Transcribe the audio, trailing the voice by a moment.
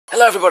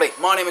Hello everybody,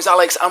 my name is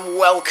Alex and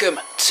welcome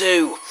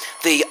to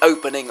the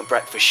opening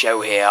breakfast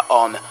show here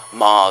on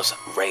Marz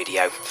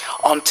Radio.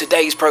 On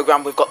today's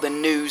programme we've got the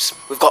news,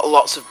 we've got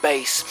lots of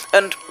bass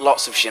and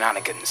lots of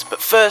shenanigans. But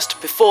first,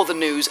 before the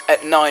news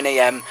at 9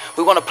 AM,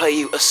 we want to play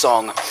you a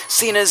song,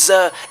 seeing as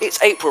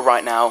it's April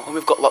right now and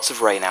we've got lots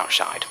of rain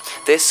outside.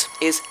 This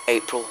is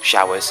April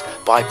Showers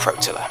by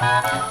Protilla.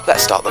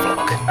 Let's start the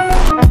vlog.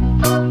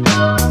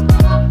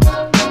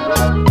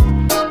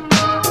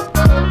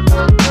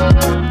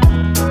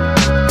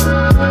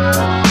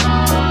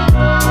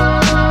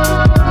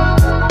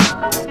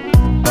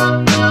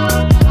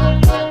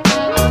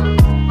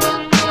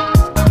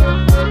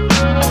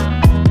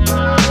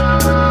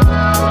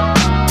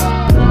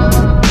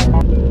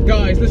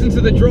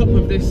 The drop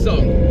of this song.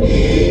 Oh,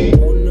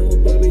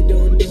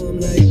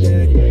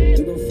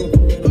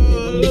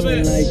 I love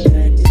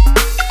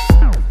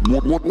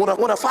it.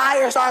 When a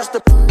fire starts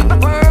to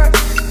burn,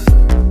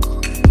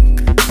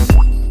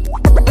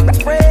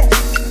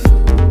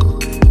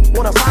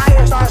 when a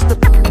fire starts to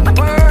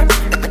burn,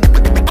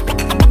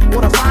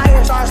 when a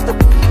fire starts to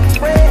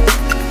spread.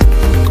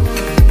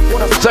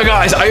 So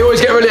guys, I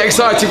always get really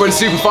excited when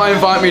Superfly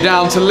invite me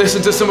down to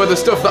listen to some of the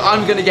stuff that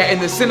I'm going to get in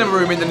the cinema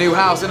room in the new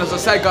house. And as I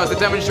said guys, they're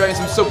demonstrating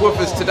some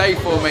subwoofers today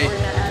for me.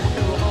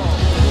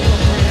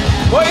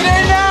 What are you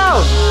doing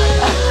now?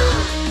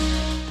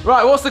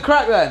 Right, what's the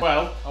crack then?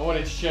 Well, I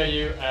wanted to show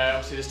you,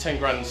 obviously there's 10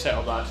 grand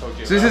setup that I told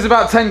you about. So this is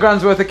about 10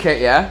 grand's worth of kit,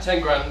 yeah?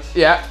 10 grand.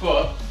 Yeah.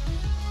 But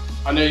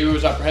I know you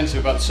was apprehensive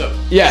about the sub.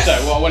 Yes. So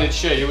what I wanted to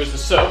show you was the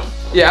sub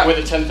with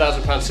a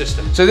 £10,000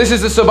 system. So this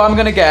is the sub I'm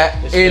going to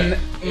get in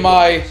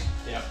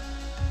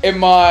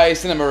my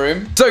cinema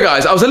room. So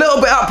guys, I was a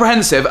little bit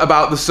apprehensive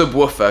about the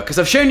subwoofer because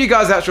I've shown you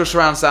guys the actual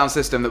surround sound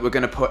system that we're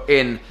going to put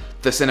in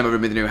the cinema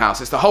room in the new house.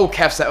 It's the whole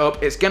Kev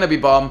setup, it's going to be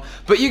bomb,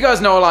 but you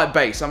guys know I like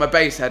bass. I'm a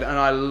bass head and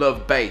I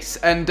love bass.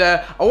 And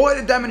I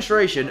wanted a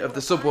demonstration of the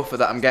subwoofer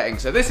that I'm getting.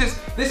 So this is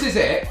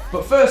it,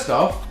 but first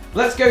off,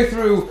 let's go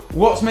through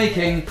what's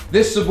making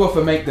this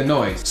subwoofer make the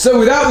noise. So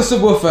without the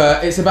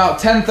subwoofer, it's about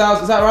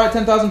 10,000, is that right?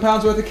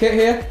 £10,000 worth of kit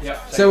here?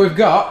 Yep. So we've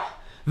got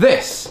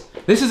this.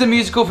 This is a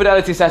musical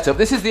fidelity setup.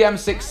 This is the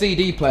M6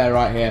 CD player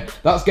right here.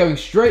 That's going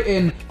straight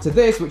in to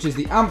this, which is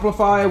the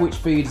amplifier, which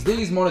feeds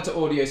these monitor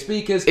audio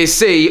speakers. Is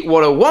see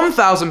what a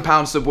 £1,000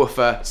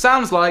 subwoofer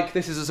sounds like.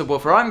 This is a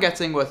subwoofer I'm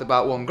getting worth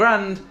about 1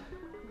 grand.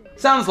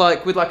 Sounds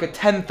like with like a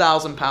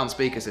 £10,000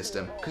 speaker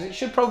system. Because it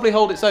should probably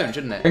hold its own,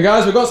 shouldn't it? And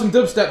guys, we've got some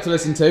dubstep to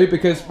listen to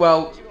because,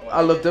 well,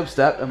 I love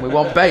dubstep and we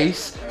want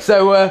bass.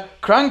 So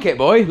crank it,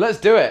 boy. Let's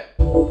do it.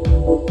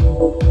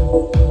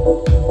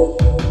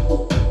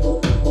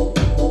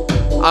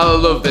 I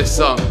love this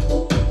song.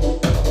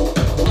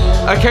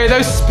 Okay,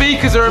 those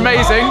speakers are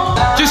amazing.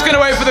 Just gonna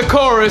wait for the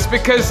chorus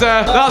because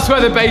that's where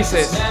the bass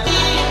is.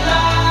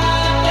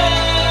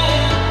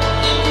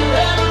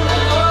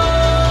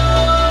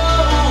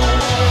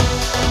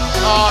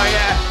 Oh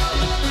yeah,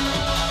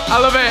 I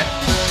love it.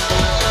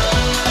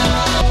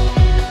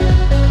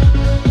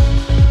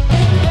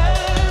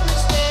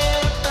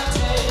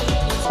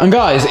 And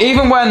guys,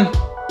 even when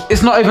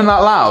it's not even that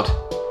loud,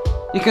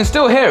 you can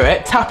still hear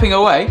it tapping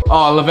away.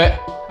 Oh, I love it.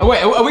 Oh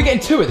wait, are we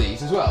getting 2 of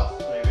these as well?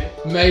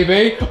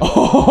 Maybe.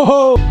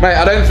 Oh! Mate,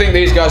 I don't think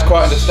these guys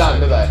quite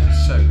understand, do they?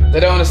 It's so good.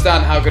 They don't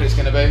understand how good it's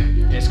going to be.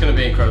 It's going to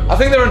be incredible. I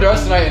think they're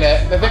underestimating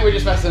it. They think we're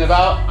just messing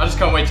about. I just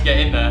can't wait to get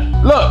in there.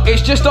 Look,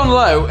 it's just on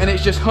low and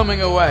it's just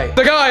humming away.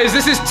 So guys,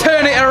 this is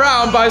Turn It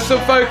Around by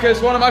Subfocus,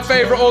 one of my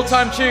favourite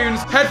all-time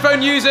tunes.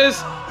 Headphone users,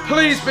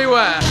 please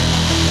beware.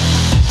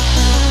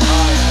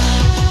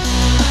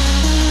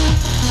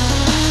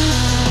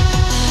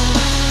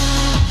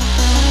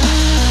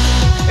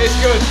 It's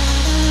good.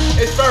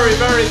 It's very,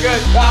 very good.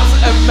 That's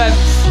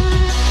immense.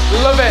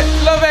 Love it,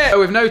 love it. So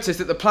we've noticed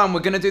that the plan,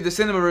 we're gonna do the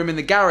cinema room in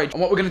the garage, and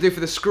what we're gonna do for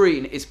the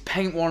screen is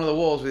paint one of the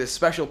walls with this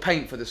special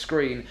paint for the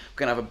screen. We're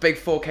gonna have a big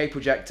 4K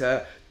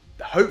projector,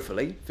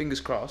 hopefully,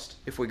 fingers crossed,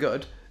 if we're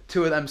good,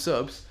 2 of them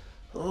subs,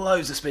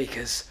 loads of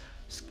speakers.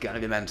 It's gonna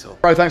be mental.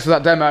 Bro, thanks for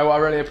that demo, I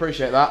really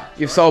appreciate that.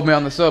 You've sold me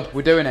on the sub,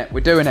 we're doing it, we're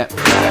doing it.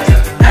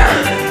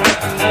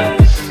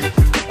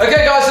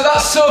 Okay guys, so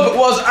that sub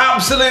was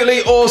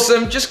absolutely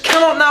awesome. Just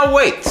cannot now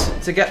wait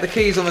to get the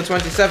keys on the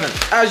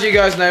 27th. As you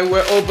guys know,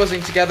 we're all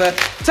buzzing together.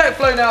 Tech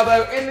Flow now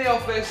though, in the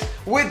office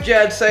with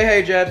Jed. Say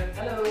hey Jed.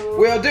 Hello.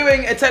 We are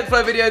doing a Tech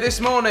Flow video this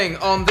morning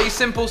on the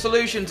simple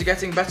solution to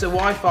getting better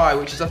Wi-Fi,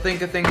 which is I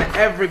think a thing that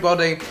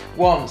everybody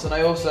wants. And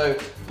I also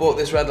bought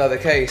this red leather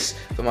case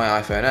for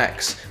my iPhone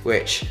X,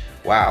 which,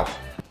 wow.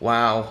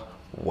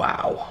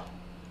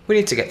 We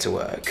need to get to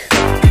work.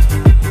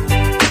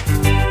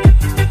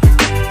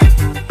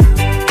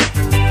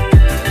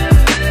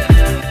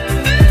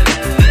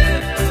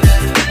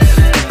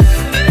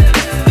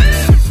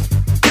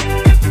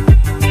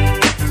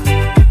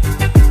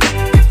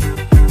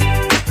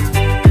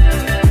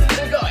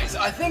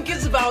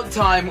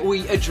 Time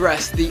we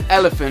address the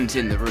elephant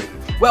in the room.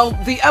 Well,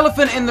 the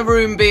elephant in the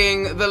room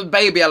being the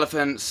baby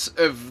elephants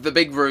of the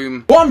big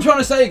room. What I'm trying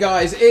to say,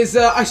 guys, is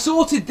I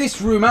sorted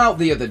this room out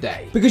the other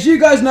day. Because you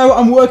guys know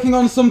I'm working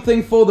on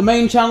something for the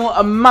main channel,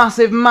 a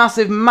massive,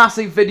 massive,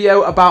 massive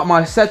video about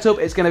my setup.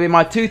 It's going to be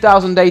my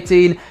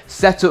 2018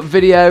 setup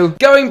video.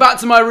 Going back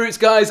to my roots,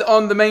 guys,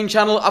 on the main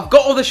channel, I've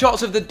got all the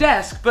shots of the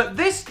desk, but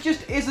this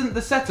just isn't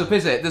the setup,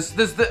 is it?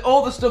 There's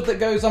all the stuff that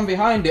goes on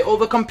behind it. All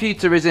the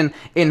computer is in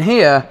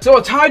here. So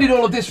I tidied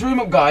all of this room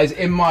up, guys,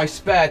 in my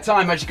spare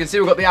time. As you can see,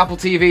 we've got the Apple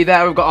TV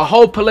there. We've got a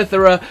whole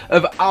plethora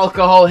of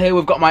alcohol here.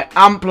 We've got my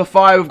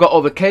amplifier. We've got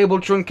all the cable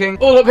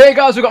trunking. All up here,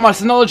 guys, we've got my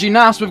Synology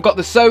NAS. We've got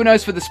the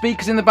Sonos for the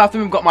speakers in the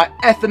bathroom. We've got my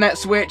Ethernet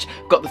switch.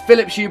 We've got the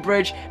Philips Hue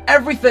bridge.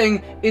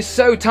 Everything is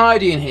so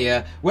tidy in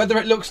here, whether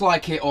it looks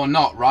like it or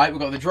not, right?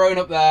 We've got the drone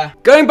up there.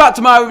 Going back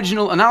to my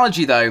original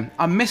analogy, though,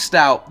 I missed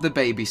out the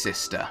baby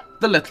sister,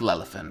 the little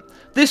elephant.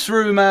 This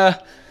room,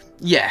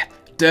 yeah,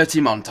 dirty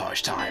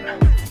montage time.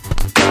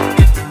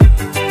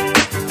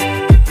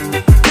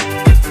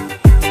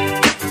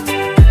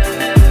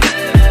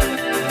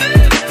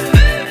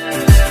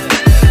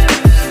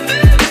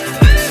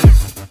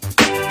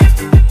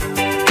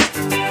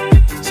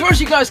 As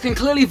you guys can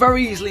clearly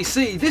very easily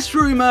see, this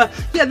room,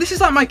 yeah, this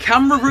is like my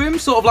camera room,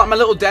 sort of like my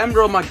little den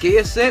where all my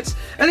gear sits,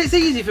 and it's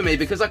easy for me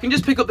because I can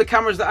just pick up the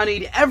cameras that I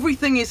need.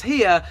 Everything is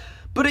here,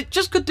 but it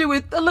just could do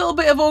with a little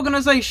bit of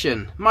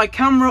organisation. My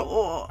camera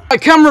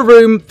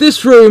room,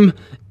 this room,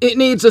 it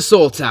needs a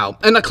sort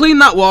out. And I cleaned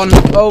that one.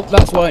 Oh,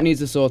 that's why it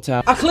needs a sort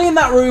out. I cleaned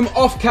that room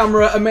off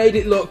camera and made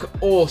it look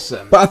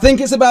awesome. But I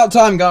think it's about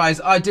time, guys,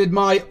 I did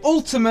my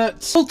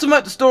ultimate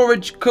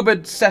storage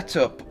cupboard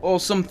setup or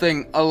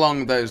something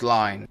along those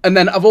lines. And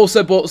then I've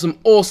also bought some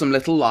awesome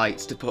little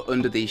lights to put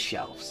under these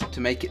shelves to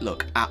make it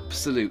look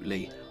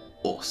absolutely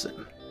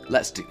awesome.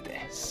 Let's do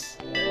this.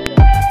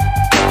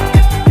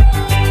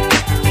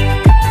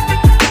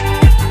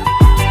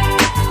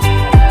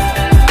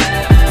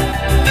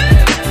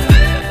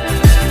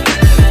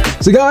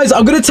 So guys,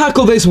 I'm going to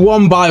tackle this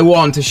one by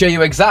one to show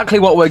you exactly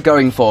what we're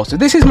going for. So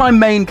this is my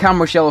main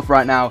camera shelf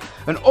right now,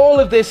 and all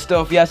of this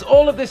stuff, yes,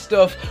 all of this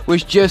stuff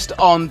was just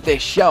on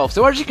this shelf.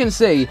 So as you can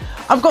see,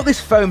 I've got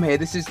this foam here.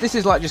 This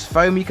is like just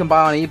foam you can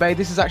buy on eBay.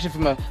 This is actually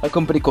from a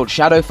company called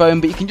Shadow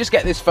Foam, but you can just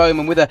get this foam,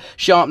 and with a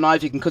sharp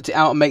knife you can cut it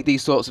out and make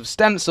these sorts of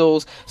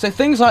stencils. So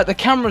things like the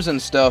cameras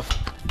and stuff,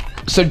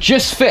 so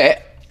just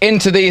fit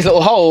into these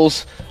little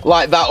holes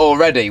like that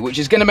already, which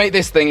is going to make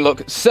this thing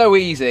look so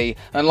easy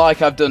and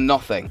like I've done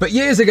nothing. But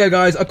years ago,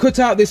 guys, I cut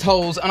out these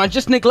holes and I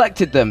just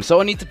neglected them,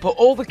 so I need to put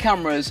all the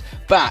cameras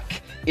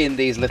back in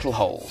these little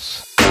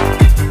holes.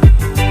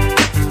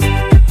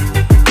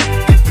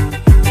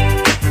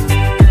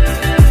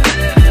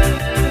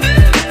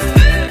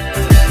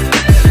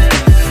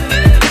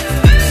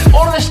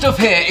 All of this stuff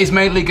here is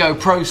mainly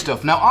GoPro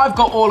stuff. Now, I've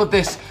got all of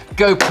this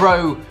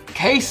GoPro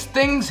case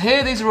things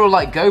here. These are all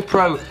like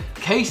GoPro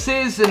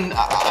cases, and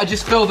I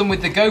just fill them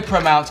with the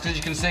GoPro mounts, because as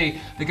you can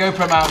see, the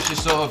GoPro mounts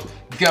just sort of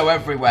go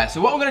everywhere.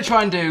 So what I'm going to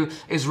try and do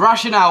is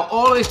ration out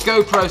all of this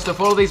GoPro stuff,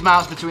 all of these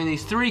mounts between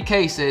these three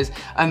cases,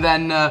 and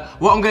then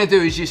what I'm going to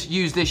do is just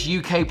use this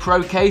UK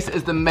Pro case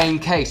as the main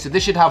case. So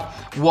this should have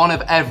one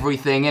of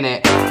everything in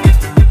it.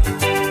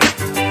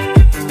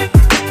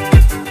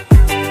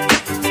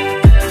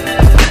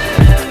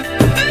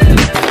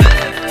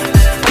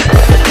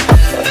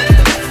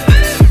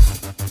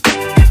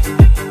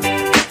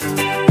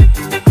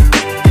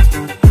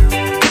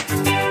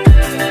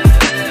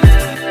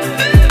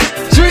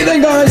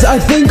 I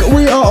think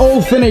we are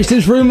all finished.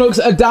 This room looks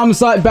a damn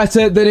sight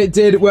better than it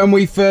did when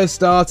we first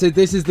started.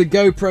 This is the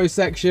GoPro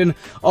section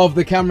of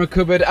the camera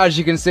cupboard. As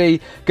you can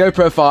see,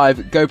 GoPro 5,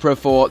 GoPro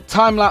 4,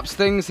 time-lapse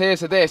things here.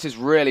 So this is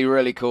really,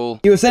 really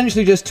cool. You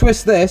essentially just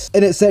twist this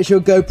and it sets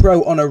your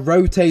GoPro on a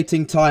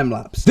rotating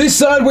time-lapse. This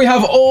side we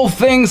have all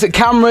things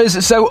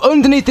cameras. So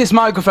underneath this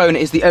microphone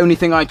is the only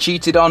thing I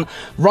cheated on.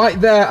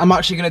 Right there, I'm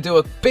actually going to do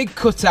a big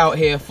cutout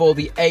here for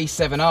the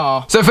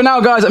A7R. So for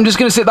now, guys, I'm just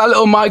going to sit that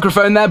little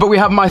microphone there, but we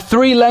have my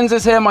three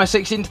lenses here, my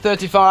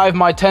 16-35,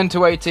 my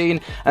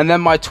 10-18, and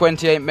then my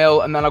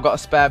 28mm, and then I've got a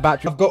spare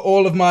battery. I've got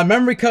all of my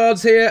memory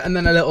cards here, and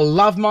then a little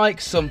lav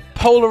mic, some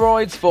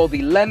Polaroids for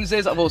the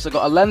lenses. I've also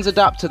got a lens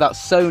adapter, that's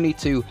Sony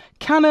to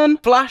Canon,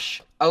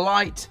 flash, a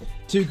light,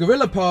 2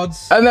 Gorilla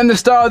Pods, and then the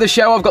star of the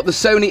show, I've got the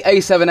Sony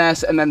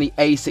A7S and then the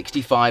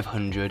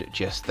A6500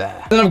 just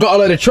there. Then I've got a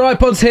load of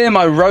tripods here,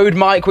 my Rode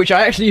mic, which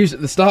I actually used at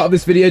the start of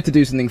this video to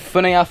do something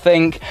funny, I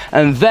think,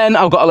 and then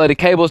I've got a load of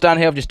cables down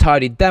here. I've just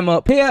tidied them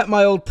up. Here,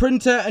 my old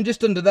printer, and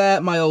just under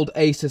there, my old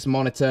Asus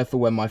monitor for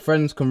when my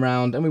friends come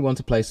round and we want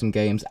to play some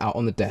games out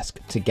on the desk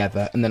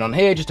together. And then on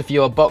here, just a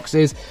few odd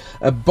boxes,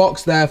 a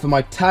box there for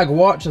my Tag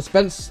watch. I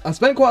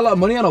spent quite a lot of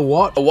money on a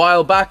watch a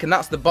while back, and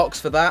that's the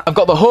box for that. I've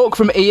got the Hawk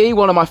from EE,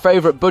 one of my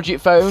favourite budget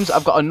phones.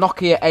 I've got a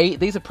Nokia 8.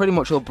 These are pretty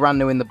much all brand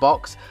new in the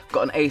box. I've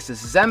got an Asus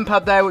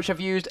ZenPad there, which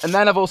I've used, and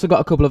then I've also got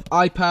a couple of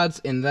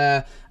iPads in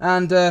there,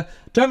 and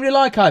don't really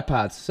like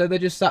iPads, so they're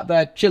just sat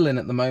there chilling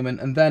at the moment,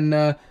 and then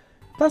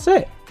that's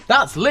it.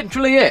 That's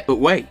literally it. But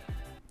wait,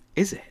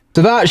 is it?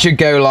 So that should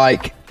go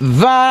like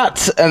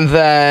that, and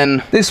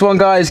then this one,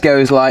 guys,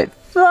 goes like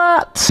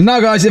that. Now,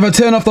 guys, if I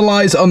turn off the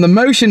lights on the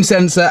motion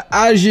sensor,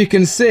 as you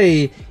can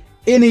see,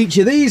 in each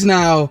of these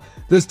now,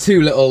 there's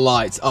 2 little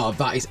lights. Oh,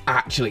 that is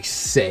actually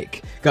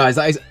sick. Guys,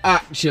 that is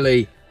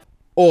actually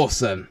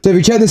awesome. So if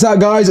you check this out,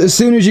 guys, as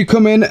soon as you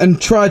come in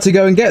and try to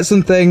go and get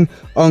something,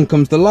 on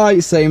comes the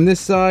light, same this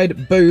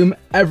side, boom,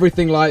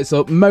 everything lights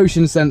up,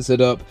 motion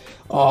censored up.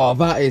 Oh,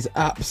 that is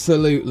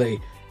absolutely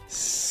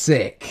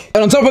sick.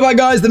 And on top of that,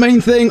 guys, the main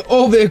thing,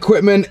 all the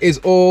equipment is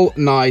all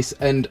nice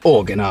and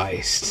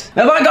organized.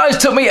 Now that, guys,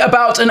 took me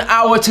about an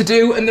hour to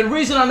do, and the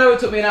reason I know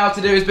it took me an hour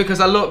to do is because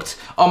I looked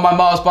on my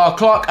Mars bar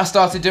clock. I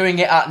started doing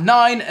it at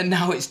 9 and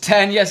now it's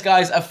 10. Yes,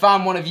 guys, a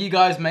fan, one of you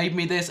guys made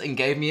me this and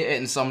gave me it at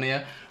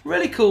Insomnia.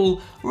 Really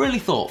cool, really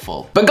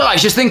thoughtful. But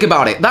guys, just think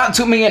about it. That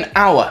took me an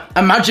hour.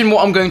 Imagine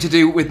what I'm going to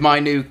do with my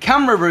new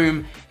camera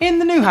room in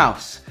the new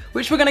house,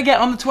 which we're gonna get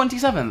on the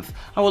 27th.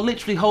 I will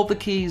literally hold the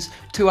keys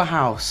to a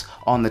house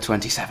on the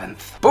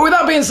 27th. But with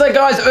that being said,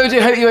 guys, I do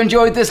hope you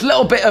enjoyed this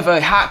little bit of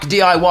a hack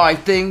DIY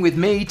thing with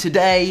me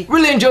today.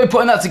 Really enjoyed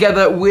putting that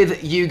together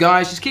with you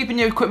guys. Just keeping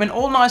your equipment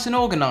all nice and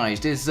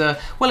organized is,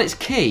 well, it's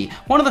key.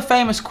 One of the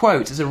famous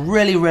quotes is a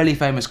really, really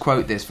famous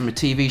quote, this, from a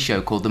TV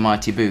show called The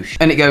Mighty Boosh.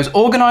 And it goes,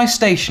 organized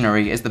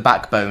stationery is the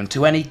backbone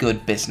to any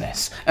good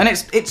business. And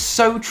it's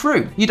so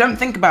true. You don't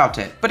think about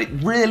it, but it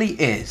really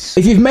is.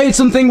 If you've made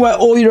something where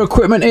all your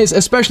equipment is,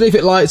 especially if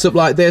it lights up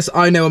like this,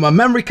 I know where my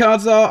memory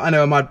cards are, I know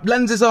where my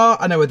lenses are,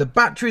 I know where the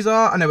batteries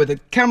are, I know where the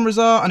cameras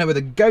are, I know where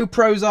the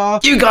GoPros are.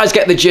 You guys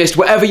get the gist.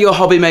 Whatever your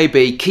hobby may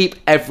be, keep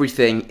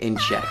everything in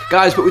check.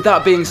 Guys, but with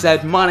that being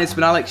said, my name's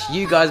Finalising.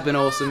 You guys have been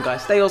awesome.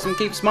 Guys, stay awesome,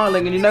 keep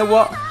smiling, and you know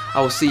what?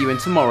 I will see you in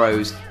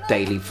tomorrow's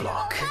daily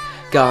vlog.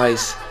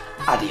 Guys,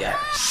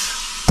 adios.